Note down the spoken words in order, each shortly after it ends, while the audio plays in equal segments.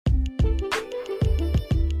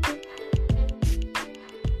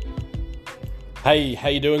Hey, how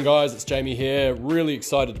you doing, guys? It's Jamie here. Really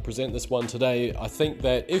excited to present this one today. I think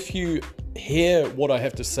that if you hear what I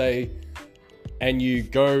have to say and you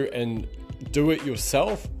go and do it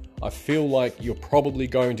yourself, I feel like you're probably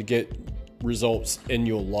going to get results in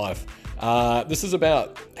your life. This is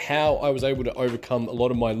about how I was able to overcome a lot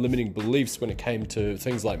of my limiting beliefs when it came to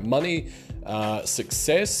things like money,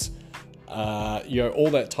 success, all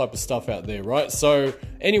that type of stuff out there, right? So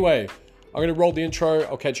anyway, I'm going to roll the intro.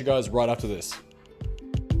 I'll catch you guys right after this.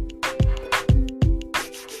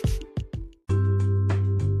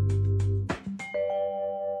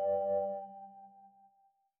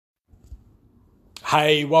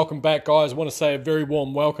 Hey, welcome back, guys. I want to say a very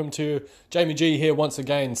warm welcome to Jamie G here once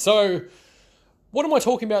again. So, what am I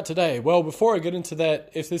talking about today? Well, before I get into that,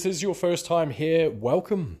 if this is your first time here,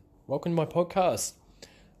 welcome. Welcome to my podcast.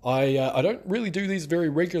 I don't really do these very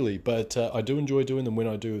regularly, but I do enjoy doing them when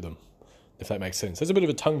I do them, if that makes sense. There's a bit of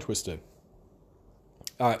a tongue twister.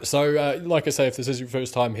 All right, so like I say, if this is your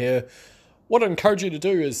first time here, what I encourage you to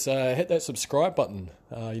do is hit that subscribe button.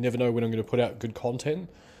 You never know when I'm going to put out good content.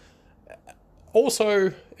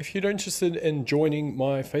 Also, if you're interested in joining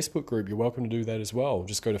my Facebook group, you're welcome to do that as well.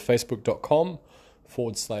 Just go to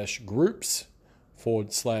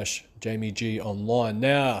facebook.com/groups/Jamie G Online.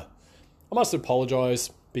 Now, I must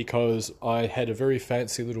apologize because I had a very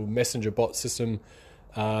fancy little messenger bot system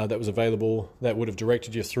that was available that would have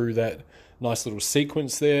directed you through that nice little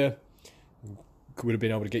sequence there. You would have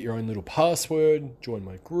been able to get your own little password, join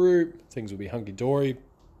my group, things would be hunky-dory.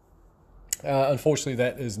 Unfortunately,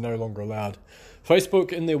 that is no longer allowed.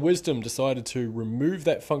 Facebook, in their wisdom, decided to remove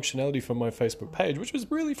that functionality from my Facebook page, which was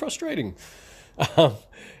really frustrating.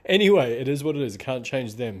 Anyway, it is what it is. You can't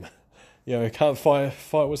change them. You can't fight.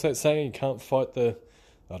 What's that saying? You can't fight the...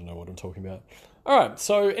 I don't know what I'm talking about. All right.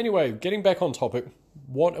 So anyway, getting back on topic,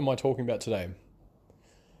 what am I talking about today?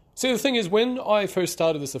 See, the thing is, when I first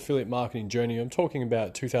started this affiliate marketing journey, I'm talking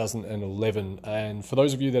about 2011. And for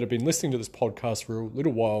those of you that have been listening to this podcast for a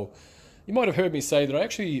little while, you might have heard me say that I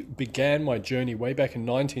actually began my journey way back in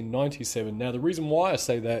 1997. Now, the reason why I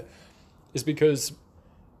say that is because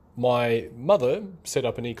my mother set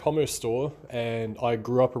up an e-commerce store, and I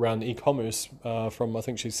grew up around e-commerce from, I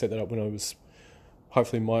think she set that up when I was,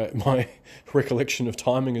 hopefully my recollection of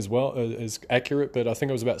timing as well is accurate, but I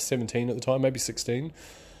think I was about 17 at the time, maybe 16.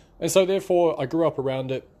 And so therefore, I grew up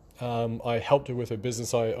around it. I helped her with her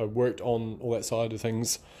business. I worked on all that side of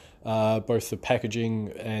things. Both the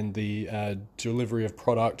packaging and the delivery of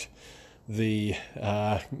product, the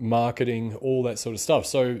marketing, all that sort of stuff.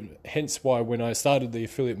 So hence why when I started the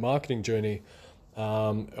affiliate marketing journey,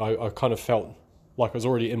 I kind of felt like I was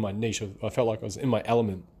already in my niche. I felt like I was in my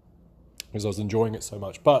element because I was enjoying it so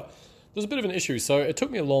much. But there's a bit of an issue. So it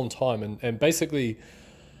took me a long time. And basically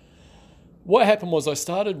what happened was I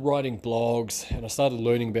started writing blogs and I started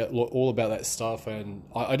learning all about that stuff, and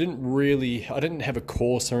I didn't have a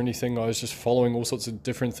course or anything. I was just following all sorts of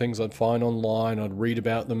different things I'd find online. I'd read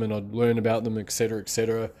about them and I'd learn about them,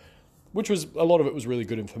 etc., which was, a lot of it was really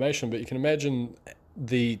good information, but you can imagine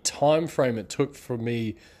the time frame it took for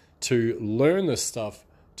me to learn this stuff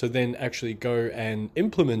to then actually go and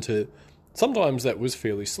implement it. Sometimes that was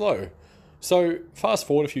fairly slow. So fast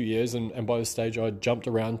forward a few years, and by this stage I jumped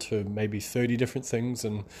around to maybe 30 different things,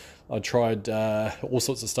 and I tried all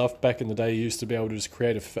sorts of stuff. Back in the day, you used to be able to just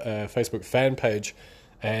create a Facebook fan page,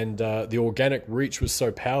 and the organic reach was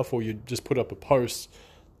so powerful, you'd just put up a post,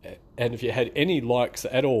 and if you had any likes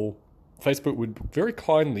at all, Facebook would very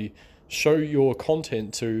kindly show your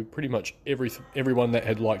content to pretty much everyone that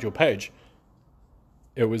had liked your page.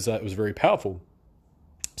 It was very powerful.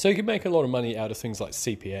 So you could make a lot of money out of things like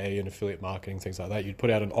CPA and affiliate marketing, things like that. You'd put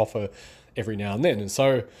out an offer every now and then. And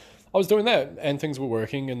so I was doing that, and things were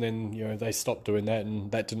working, and then they stopped doing that, and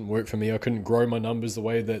that didn't work for me. I couldn't grow my numbers the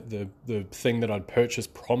way that the thing that I'd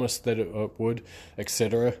purchased promised that it would,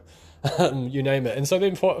 etc. You name it. And so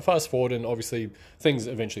then fast forward, and obviously things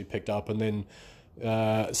eventually picked up, and then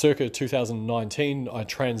circa 2019, I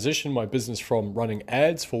transitioned my business from running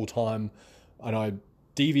ads full-time, and I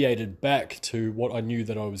deviated back to what I knew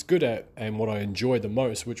that I was good at and what I enjoyed the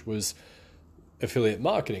most, which was affiliate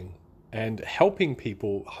marketing and helping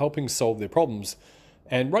people, helping solve their problems.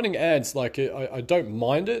 And running ads, like I don't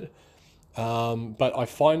mind it, but I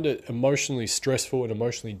find it emotionally stressful and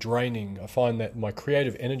emotionally draining. I find that my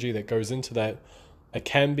creative energy that goes into that, it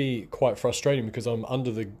can be quite frustrating because I'm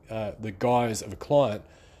under the guise of a client.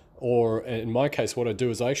 Or in my case, what I do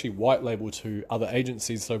is I actually white label to other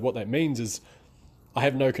agencies. So what that means is I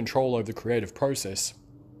have no control over the creative process,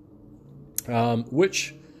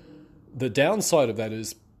 which the downside of that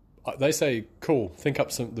is they say, cool, think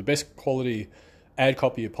up the best quality ad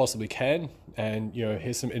copy you possibly can, and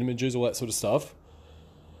here's some images, all that sort of stuff.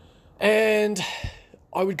 And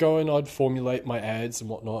I would go and I'd formulate my ads and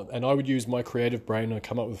whatnot, and I would use my creative brain and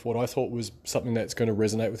come up with what I thought was something that's going to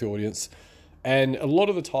resonate with the audience. And a lot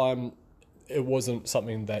of the time, it wasn't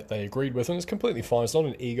something that they agreed with, and it's completely fine. It's not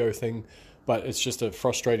an ego thing, but it's just a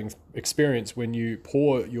frustrating experience when you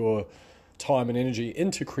pour your time and energy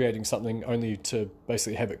into creating something only to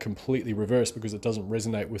basically have it completely reversed because it doesn't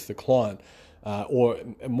resonate with the client. Or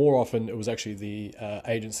more often, it was actually the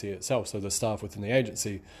agency itself, so the staff within the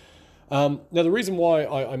agency. Now, the reason why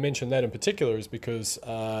I mention that in particular is because,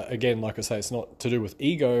 again, like I say, it's not to do with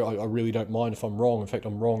ego. I really don't mind if I'm wrong. In fact,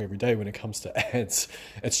 I'm wrong every day when it comes to ads.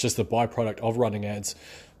 It's just the byproduct of running ads.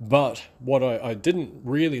 But what I didn't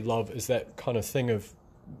really love is that kind of thing of,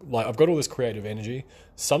 like, I've got all this creative energy.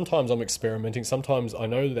 Sometimes I'm experimenting. Sometimes I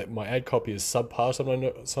know that my ad copy is subpar.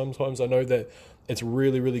 Sometimes I know that it's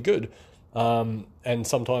really, really good. And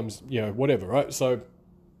sometimes, whatever, right? So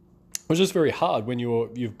it was just very hard when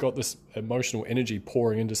you've got this emotional energy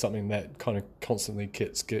pouring into something that kind of constantly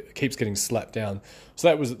keeps getting slapped down. So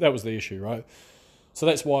that was the issue, right? So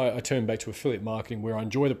that's why I turned back to affiliate marketing, where I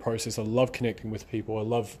enjoy the process. I love connecting with people. I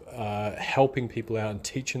love helping people out and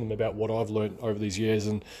teaching them about what I've learned over these years.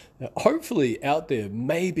 And hopefully out there,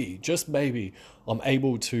 maybe, just maybe, I'm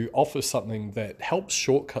able to offer something that helps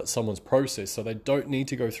shortcut someone's process so they don't need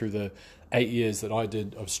to go through the 8 years that I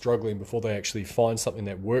did of struggling before they actually find something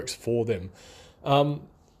that works for them.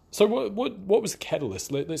 So what was the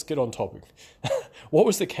catalyst? Let's get on topic. What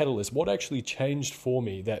was the catalyst? What actually changed for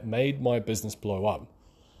me that made my business blow up?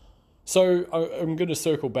 So I'm going to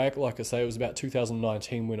circle back. Like I say, it was about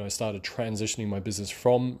 2019 when I started transitioning my business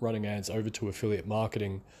from running ads over to affiliate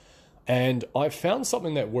marketing. And I found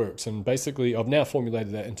something that works. And basically, I've now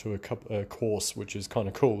formulated that into a course, which is kind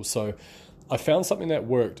of cool. So I found something that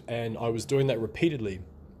worked, and I was doing that repeatedly.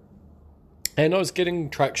 And I was getting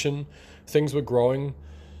traction. Things were growing.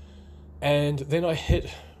 And then I hit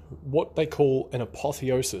what they call an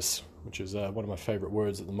apotheosis, which is one of my favorite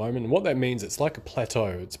words at the moment. And what that means, it's like a plateau.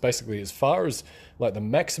 It's basically as far as like the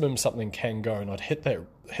maximum something can go. And I'd hit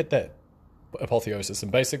that apotheosis.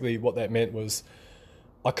 And basically what that meant was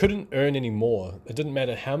I couldn't earn any more. It didn't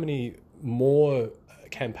matter how many more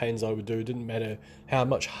campaigns I would do. It didn't matter how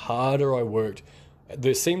much harder I worked.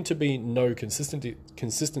 There seemed to be no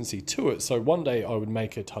consistency to it. So one day I would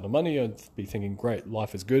make a ton of money. I'd be thinking, great,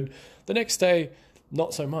 life is good. The next day,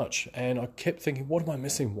 not so much. And I kept thinking, what am I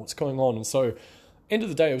missing? What's going on? And so end of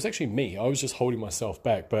the day, it was actually me. I was just holding myself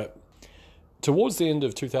back. But towards the end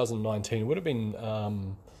of 2019, it would have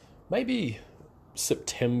been maybe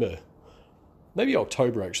September, maybe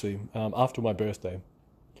October actually, after my birthday.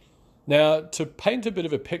 Now, to paint a bit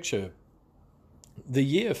of a picture, the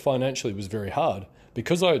year financially was very hard.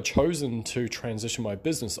 Because I had chosen to transition my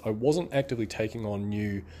business, I wasn't actively taking on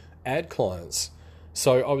new ad clients.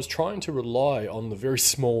 So I was trying to rely on the very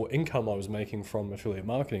small income I was making from affiliate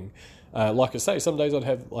marketing. Like I say, some days I'd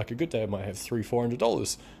have, like a good day, I might have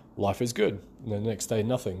 $300-$400. Life is good. And the next day,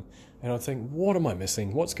 nothing. And I'd think, what am I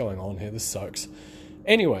missing? What's going on here? This sucks.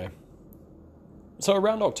 Anyway, so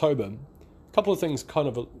around October, a couple of things kind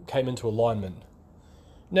of came into alignment.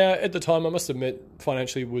 Now, at the time, I must admit,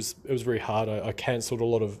 financially, it was very hard. I cancelled a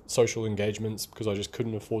lot of social engagements because I just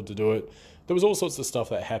couldn't afford to do it. There was all sorts of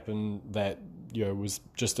stuff that happened that was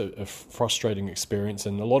just a frustrating experience,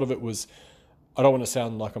 and a lot of it was, I don't want to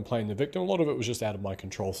sound like I'm playing the victim, a lot of it was just out of my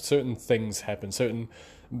control. Certain things happened, certain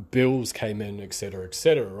bills came in, etc.,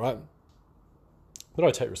 right? But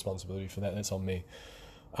I take responsibility for that. That's on me.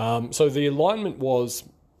 So the alignment was,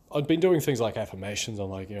 I'd been doing things like affirmations. I'm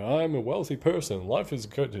like, I'm a wealthy person. Life is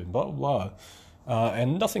good, blah, blah, blah.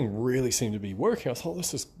 And nothing really seemed to be working. I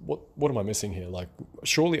thought, what am I missing here? Like,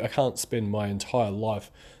 surely I can't spend my entire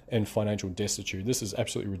life in financial destitute. This is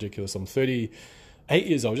absolutely ridiculous. I'm 38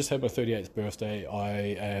 years old. Just had my 38th birthday.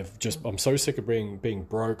 I'm so sick of being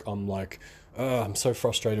broke. I'm like, I'm so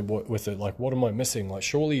frustrated with it. Like, what am I missing? Like,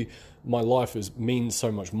 surely my life means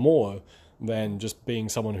so much more than just being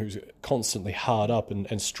someone who's constantly hard up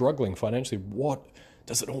and struggling financially. What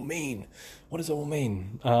does it all mean? What does it all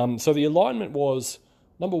mean? So the alignment was,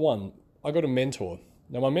 number one, I got a mentor.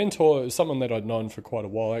 Now, my mentor is someone that I'd known for quite a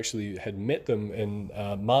while. I actually had met them in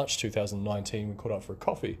March 2019. We caught up for a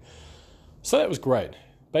coffee. So that was great.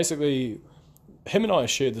 Basically, him and I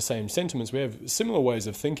shared the same sentiments. We have similar ways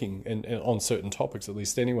of thinking on certain topics, at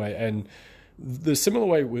least anyway. And the similar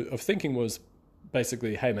way of thinking was,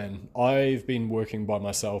 basically, hey man, I've been working by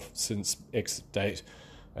myself since X date.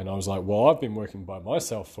 And I was like, well, I've been working by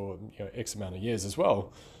myself for X amount of years as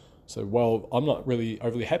well. So, well, I'm not really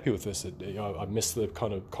overly happy with this. I miss the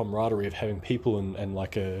kind of camaraderie of having people and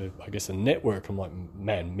like I guess a network. I'm like,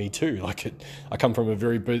 man, me too. I come from a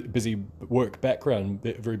very busy work background,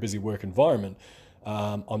 very busy work environment.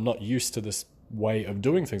 I'm not used to this way of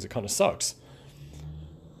doing things. It kind of sucks.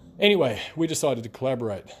 Anyway, we decided to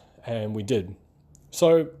collaborate, and we did.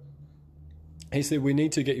 So he said, we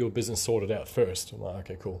need to get your business sorted out first. I'm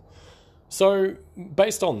like, okay, cool. So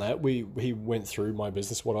based on that, he went through my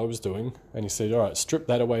business, what I was doing, and he said, all right, strip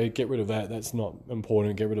that away, get rid of that, that's not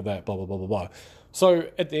important, get rid of that, blah, blah, blah, blah, blah. So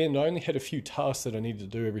at the end, I only had a few tasks that I needed to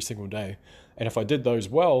do every single day. And if I did those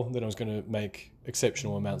well, then I was going to make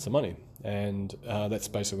exceptional amounts of money. And that's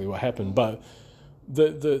basically what happened. But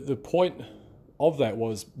the point of that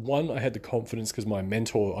was, one, I had the confidence because my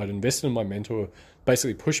mentor, I'd invested in my mentor,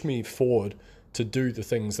 basically pushed me forward to do the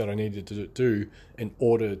things that I needed to do in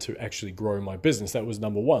order to actually grow my business. That was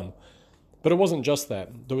number one. But it wasn't just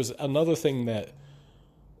that. There was another thing that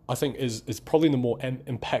I think is probably the more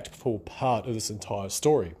impactful part of this entire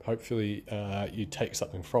story. Hopefully you take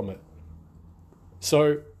something from it.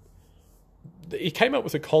 So he came up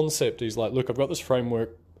with a concept. He's like, look, I've got this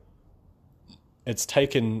framework. It's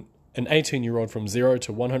taken an 18-year-old from $0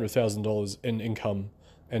 to $100,000 in income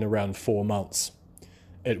in around 4 months.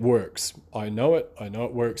 It works. I know it. I know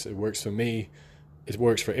it works. It works for me. It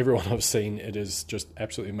works for everyone I've seen. It is just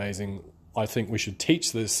absolutely amazing. I think we should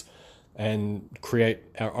teach this and create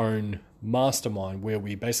our own mastermind where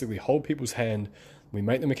we basically hold people's hand, we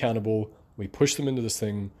make them accountable, we push them into this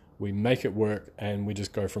thing, we make it work, and we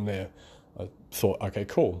just go from there. I thought, okay,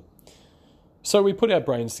 cool. So we put our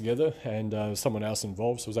brains together, and someone else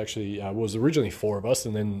involved. So it was actually was originally 4 of us,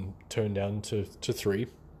 and then turned down to 3.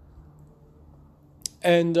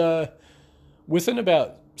 And within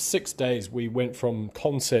about 6 days, we went from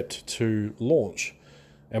concept to launch.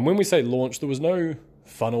 And when we say launch, there was no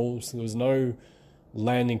funnels, there was no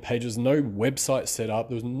landing pages, no website set up,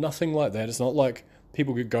 there was nothing like that. It's not like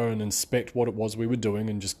people could go and inspect what it was we were doing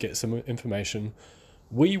and just get some information.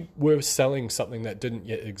 We were selling something that didn't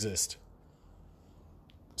yet exist.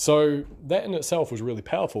 So that in itself was really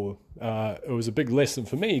powerful. It was a big lesson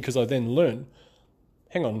for me because I then learned,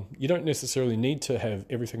 hang on, you don't necessarily need to have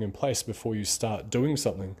everything in place before you start doing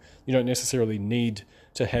something. You don't necessarily need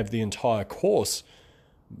to have the entire course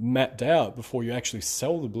mapped out before you actually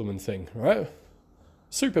sell the blooming thing, right?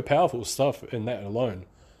 Super powerful stuff in that alone.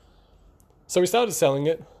 So we started selling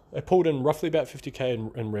it. I pulled in roughly about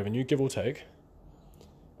 50K in revenue, give or take,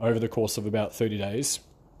 over the course of about 30 days,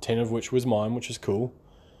 10 of which was mine, which is cool.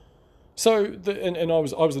 So,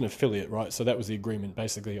 I was an affiliate, right? So that was the agreement,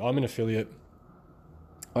 basically. I'm an affiliate.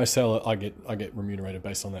 I sell it, I get remunerated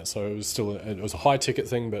based on that. So it was a high ticket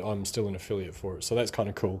thing, but I'm still an affiliate for it. So that's kind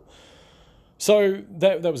of cool. So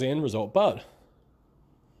that was the end result. But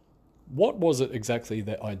what was it exactly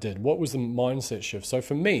that I did? What was the mindset shift? So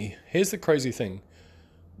for me, here's the crazy thing.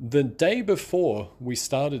 The day before we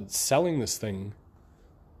started selling this thing,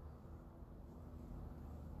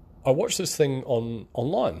 I watched this thing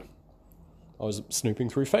online. I was snooping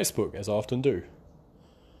through Facebook, as I often do.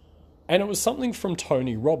 And it was something from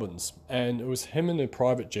Tony Robbins. And it was him in a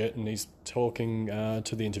private jet, and he's talking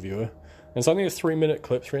to the interviewer. And it's only a 3-minute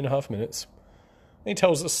clip, 3.5 minutes. And he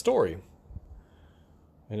tells a story.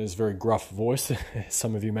 In his very gruff voice, as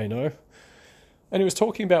some of you may know. And he was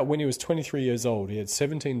talking about when he was 23 years old. He had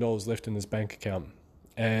 $17 left in his bank account.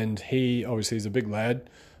 And he, obviously, he's a big lad,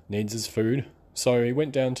 needs his food. So he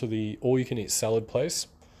went down to the all-you-can-eat salad place.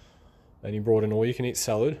 And he brought an all-you-can-eat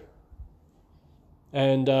salad.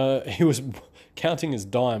 And he was counting his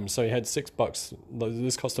dimes. So he had $6.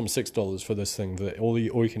 This cost him $6 for this thing, the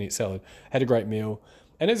all-you-can-eat salad. Had a great meal.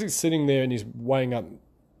 And as he's sitting there and he's weighing up,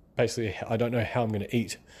 basically, I don't know how I'm going to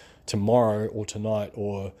eat tomorrow or tonight,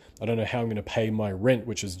 or I don't know how I'm going to pay my rent,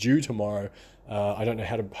 which is due tomorrow. I don't know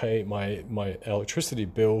how to pay my electricity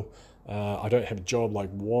bill. I don't have a job.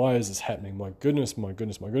 Like, why is this happening? My goodness, my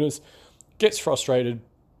goodness, my goodness. Gets frustrated.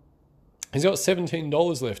 He's got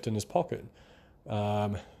 $17 left in his pocket.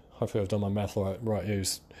 Hopefully I've done my math right. He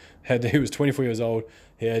was 24 years old.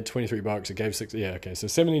 He had $23. He gave $6. Yeah, okay. So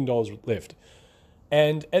 $17 left.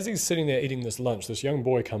 And as he's sitting there eating this lunch, this young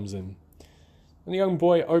boy comes in. And the young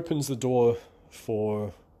boy opens the door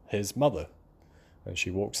for his mother. And she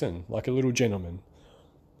walks in like a little gentleman.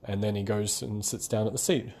 And then he goes and sits down at the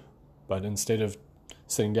seat. But instead of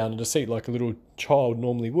sitting down at a seat like a little child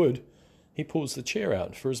normally would, he pulls the chair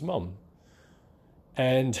out for his mum.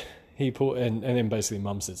 And and then basically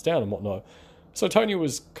mum sits down and whatnot. So Tony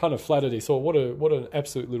was kind of flattered. He thought, what an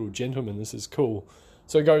absolute little gentleman. This is cool.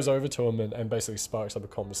 So he goes over to him and basically sparks up a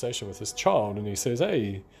conversation with this child. And he says,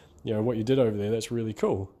 hey, what you did over there, that's really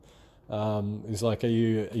cool. He's like, are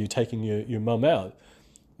you taking your mum out?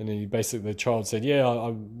 And then the child said, yeah,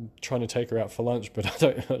 I'm trying to take her out for lunch, but I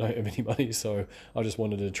don't have any money, so I just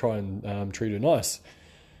wanted to try and treat her nice.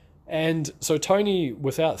 And so Tony,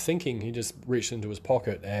 without thinking, he just reached into his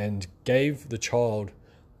pocket and gave the child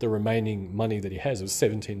the remaining money that he has. It was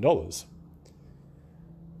 $17.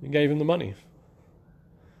 He gave him the money.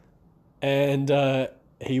 And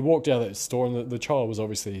he walked out of that store, and the child was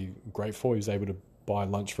obviously grateful. He was able to buy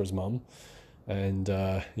lunch for his mum. And,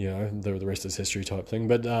 the rest is history type thing.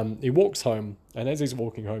 But he walks home, and as he's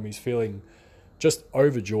walking home, he's feeling just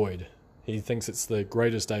overjoyed. He thinks it's the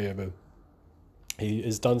greatest day ever. He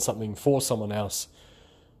has done something for someone else,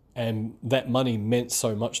 and that money meant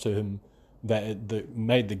so much to him that it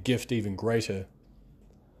made the gift even greater.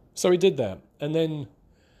 So he did that. And then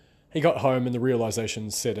he got home, and the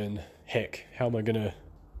realization set in, heck, how am I going to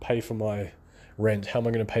pay for my rent? How am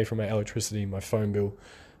I going to pay for my electricity, my phone bill?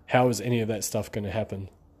 How is any of that stuff going to happen?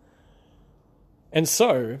 And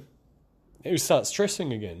so he starts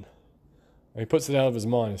stressing again. He puts it out of his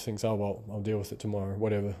mind and thinks, oh, well, I'll deal with it tomorrow.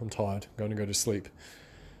 Whatever, I'm tired. I'm going to go to sleep.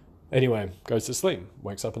 Anyway, goes to sleep.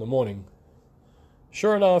 Wakes up in the morning.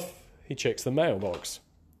 Sure enough, he checks the mailbox.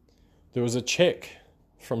 There was a check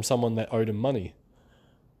from someone that owed him money.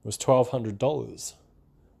 It was $1,200.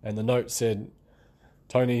 And the note said,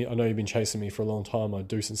 Tony, I know you've been chasing me for a long time. I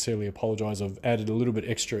do sincerely apologise. I've added a little bit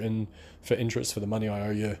extra in for interest for the money I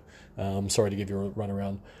owe you. I'm sorry to give you a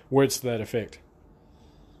runaround. Words to that effect.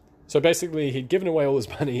 So basically, he'd given away all his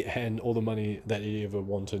money, and all the money that he ever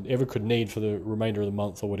wanted, ever could need for the remainder of the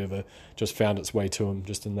month or whatever, just found its way to him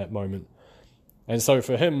just in that moment. And so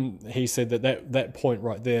for him, he said that point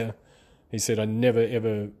right there, he said, I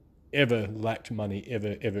never, ever lacked money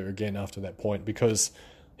ever again after that point, because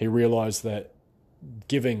he realised that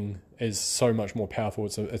giving is so much more powerful.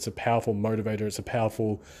 It's a powerful motivator. It's a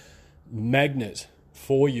powerful magnet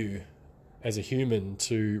for you as a human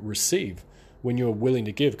to receive when you're willing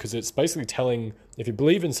to give, because it's basically telling, if you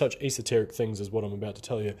believe in such esoteric things as what I'm about to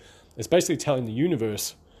tell you, it's basically telling the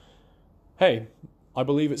universe, hey, I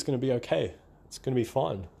believe it's going to be okay. It's going to be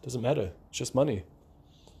fine. It doesn't matter. It's just money.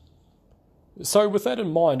 So with that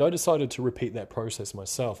in mind, I decided to repeat that process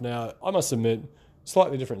myself. Now, I must admit,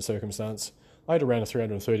 slightly different circumstance. I had around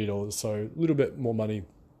 $330, so a little bit more money.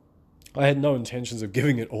 I had no intentions of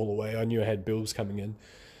giving it all away. I knew I had bills coming in.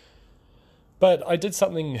 But I did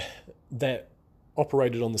something that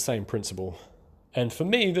operated on the same principle. And for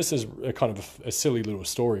me, this is a kind of a silly little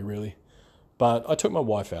story, really. But I took my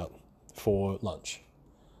wife out for lunch.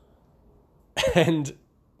 And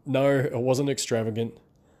no, it wasn't extravagant.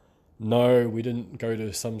 No, we didn't go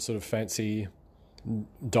to some sort of fancy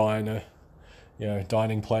dining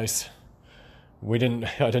place. I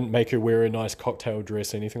didn't make her wear a nice cocktail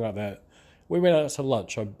dress or anything like that. We went out to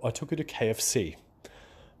lunch. I took her to KFC.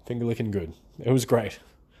 Finger licking good. It was great.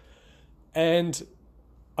 And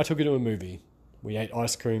I took her to a movie. We ate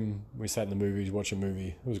ice cream. We sat in the movies, watched a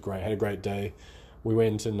movie. It was great. Had a great day. We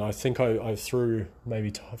went, and I think I threw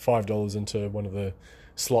maybe $5 into one of the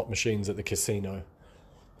slot machines at the casino.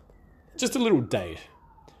 Just a little date.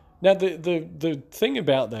 Now, the thing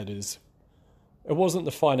about that is, it wasn't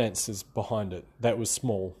the finances behind it that was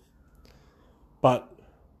small. But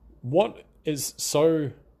what is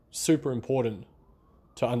so super important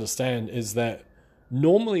to understand is that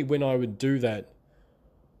normally when I would do that,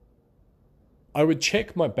 I would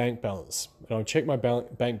check my bank balance. And I would check my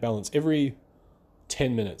bank balance every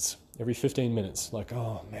 10 minutes, every 15 minutes. Like,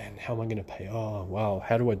 oh man, how am I going to pay? Oh, wow,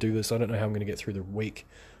 how do I do this? I don't know how I'm going to get through the week.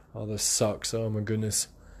 Oh, this sucks. Oh my goodness.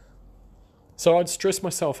 So I'd stress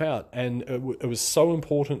myself out, and it was so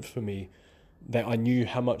important for me that I knew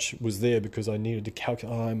how much was there, because I needed to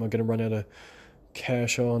calculate, oh, am I going to run out of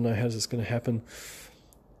cash? Oh no, how's this going to happen?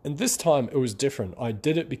 And this time it was different. I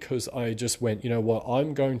did it because I just went, you know what,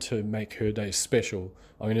 I'm going to make her day special.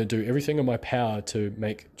 I'm going to do everything in my power to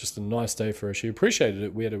make just a nice day for her. She appreciated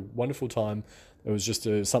it. We had a wonderful time. It was just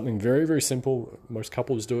something very, very simple. Most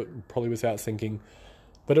couples do it probably without thinking.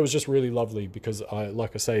 But it was just really lovely, because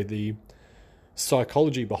like I say, the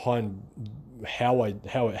psychology behind how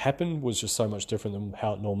it happened was just so much different than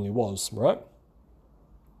how it normally was, right?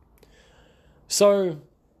 So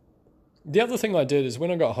the other thing I did is, when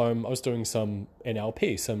I got home, I was doing some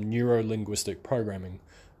NLP, some neuro-linguistic programming.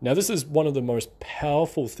 Now, this is one of the most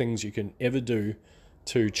powerful things you can ever do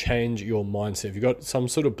to change your mindset. If you've got some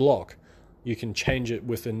sort of block, you can change it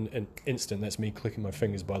within an instant. That's me clicking my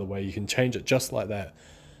fingers, by the way. You can change it just like that.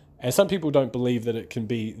 And some people don't believe that it can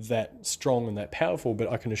be that strong and that powerful,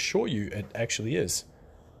 but I can assure you it actually is.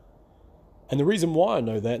 And the reason why I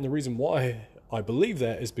know that, and the reason why I believe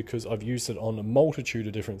that is because I've used it on a multitude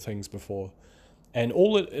of different things before. And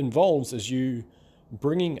all it involves is you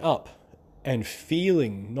bringing up and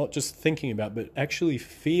feeling, not just thinking about, but actually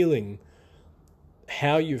feeling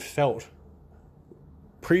how you've felt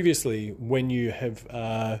previously when you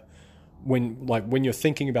have, when you're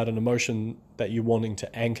thinking about an emotion that you're wanting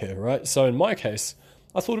to anchor, right? So in my case,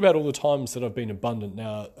 I thought about all the times that I've been abundant.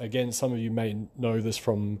 Now, again, some of you may know this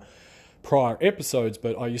from prior episodes,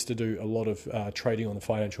 but I used to do a lot of trading on the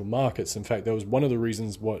financial markets. In fact, that was one of the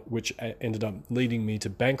reasons which ended up leading me to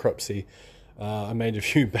bankruptcy. I made a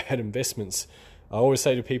few bad investments. I always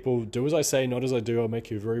say to people, do as I say, not as I do. I'll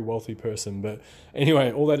make you a very wealthy person. But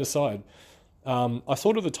anyway, all that aside, I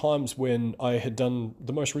thought of the times when I had done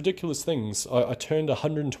the most ridiculous things. I turned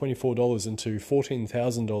 $124 into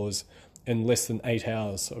 $14,000 in less than 8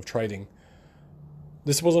 hours of trading.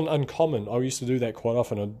 This wasn't uncommon. I used to do that quite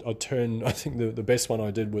often. I'd turn, I think the best one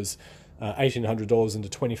I did was $1,800 into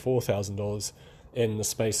 $24,000 in the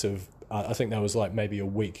space of, I think that was like maybe a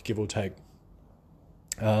week, give or take.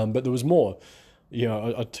 But there was more. You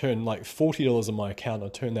know, I'd turn like $40 in my account.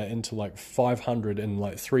 I'd turn that into like $500 in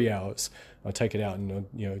like 3 hours. I'd take it out and,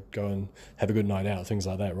 go and have a good night out, things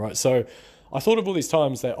like that, right? So I thought of all these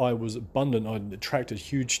times that I was abundant. I'd attracted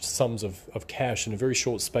huge sums of cash in a very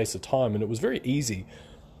short space of time, and it was very easy.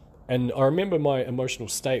 And I remember my emotional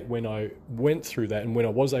state when I went through that and when I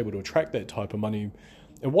was able to attract that type of money.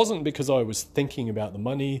 It wasn't because I was thinking about the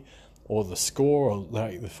money or the score or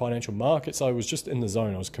like the financial markets. I was just in the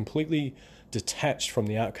zone. I was completely detached from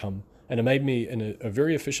the outcome. And it made me a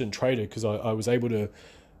very efficient trader because I was able to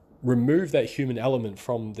remove that human element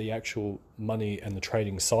from the actual money and the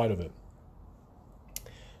trading side of it.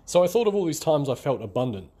 So I thought of all these times I felt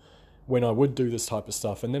abundant when I would do this type of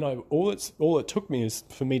stuff. And then all it took me is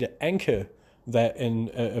for me to anchor that in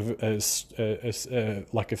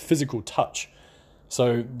like a physical touch.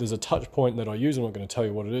 So there's a touch point that I use. I'm not going to tell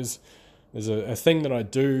you what it is. There's a thing that I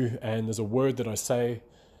do, and there's a word that I say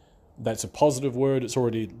that's a positive word. It's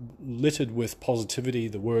already littered with positivity,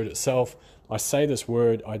 the word itself. I say this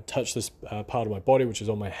word, I touch this part of my body, which is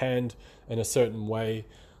on my hand, in a certain way,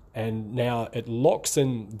 and now it locks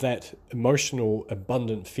in that emotional,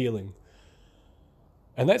 abundant feeling.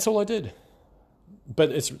 And that's all I did.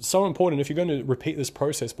 But it's so important. If you're going to repeat this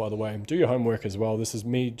process, by the way, do your homework as well. This is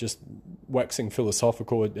me just waxing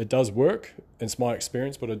philosophical. It does work. It's my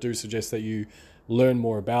experience, but I do suggest that you learn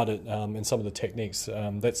more about it and some of the techniques.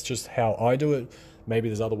 That's just how I do it. Maybe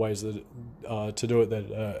there's other ways that to do it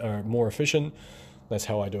that are more efficient. That's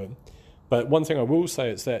how I do it. But one thing I will say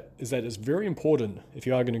is that it's very important, if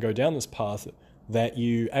you are going to go down this path, that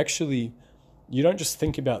you don't just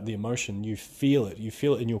think about the emotion, you feel it. You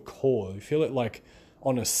feel it in your core. You feel it like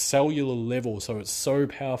on a cellular level, so it's so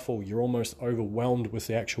powerful, you're almost overwhelmed with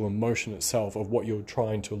the actual emotion itself of what you're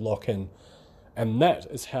trying to lock in. And that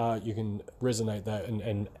is how you can resonate that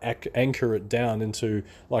and anchor it down into,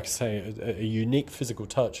 like I say, a unique physical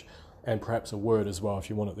touch and perhaps a word as well if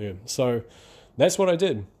you want it there. So that's what I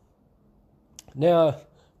did. Now,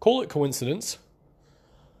 call it coincidence,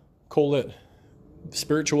 call it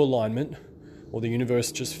spiritual alignment, or the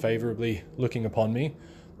universe just favorably looking upon me,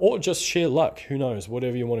 or just sheer luck, who knows,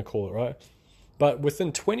 whatever you want to call it, right? But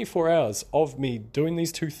within 24 hours of me doing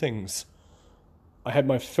these two things, I had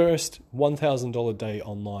my first $1,000 day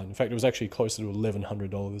online. In fact, it was actually closer to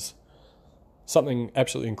 $1,100. Something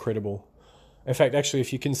absolutely incredible. In fact, actually,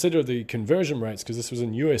 if you consider the conversion rates, because this was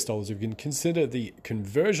in US dollars, if you can consider the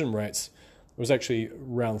conversion rates, it was actually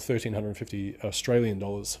around 1,350 Australian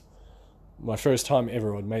dollars. My first time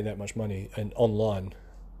ever I'd made that much money and online.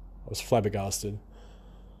 I was flabbergasted.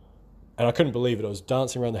 And I couldn't believe it. I was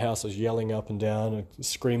dancing around the house. I was yelling up and down and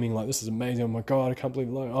screaming like, this is amazing. Oh my God, I can't believe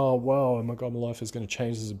it. Oh wow, oh my God, my life is going to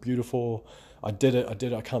change. This is beautiful. I did it.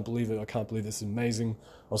 I can't believe it. I can't believe this is amazing.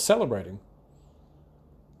 I was celebrating.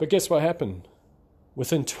 But guess what happened?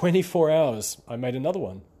 Within 24 hours, I made another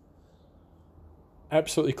one.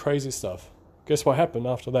 Absolutely crazy stuff. Guess what happened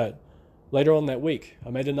after that? Later on that week, I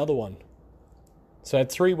made another one. So I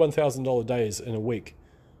had 3 $1,000 days in a week.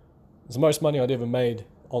 It was the most money I'd ever made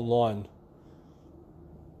online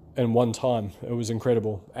in one time. It was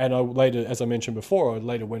incredible. And I later, as I mentioned before, I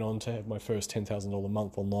later went on to have my first $10,000 a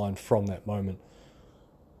month online from that moment.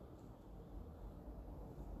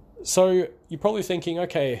 So you're probably thinking,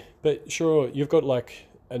 okay, but sure, you've got like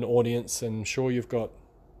an audience and sure you've got,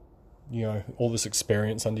 all this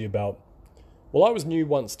experience under your belt. Well, I was new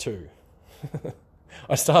once too.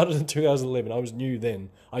 I started in 2011. I was new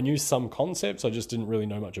then. I knew some concepts. I just didn't really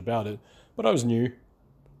know much about it, but I was new.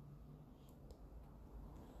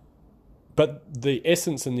 But the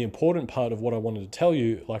essence and the important part of what I wanted to tell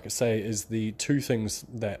you, like I say, is the two things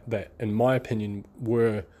that in my opinion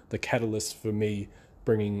were the catalyst for me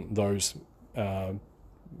bringing that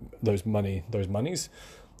money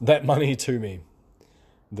to me.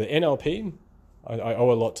 The NLP, I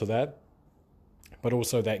owe a lot to that, but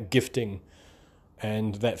also that gifting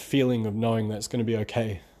and that feeling of knowing that it's going to be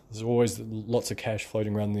okay. There's always lots of cash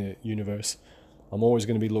floating around the universe. I'm always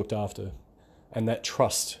going to be looked after. And that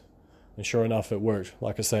trust. And sure enough, it worked.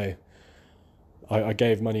 Like I say, I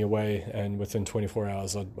gave money away, and within 24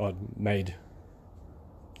 hours, I'd made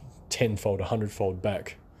 10-fold, 100-fold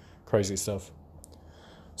back. Crazy stuff.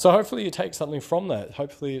 So hopefully you take something from that.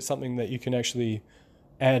 Hopefully it's something that you can actually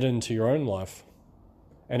add into your own life.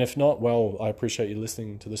 And if not, well, I appreciate you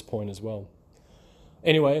listening to this point as well.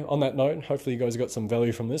 Anyway, on that note, hopefully you guys got some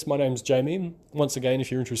value from this. My name's Jamie. Once again,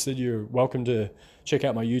 if you're interested, you're welcome to check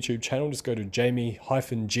out my YouTube channel. Just go to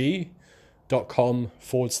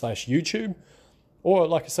jamie-g.com/YouTube. Or,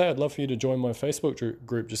 like I say, I'd love for you to join my Facebook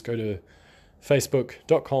group. Just go to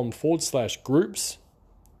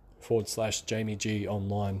facebook.com/groups/Jamie G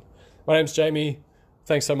Online. My name's Jamie.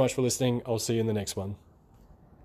 Thanks so much for listening. I'll see you in the next one.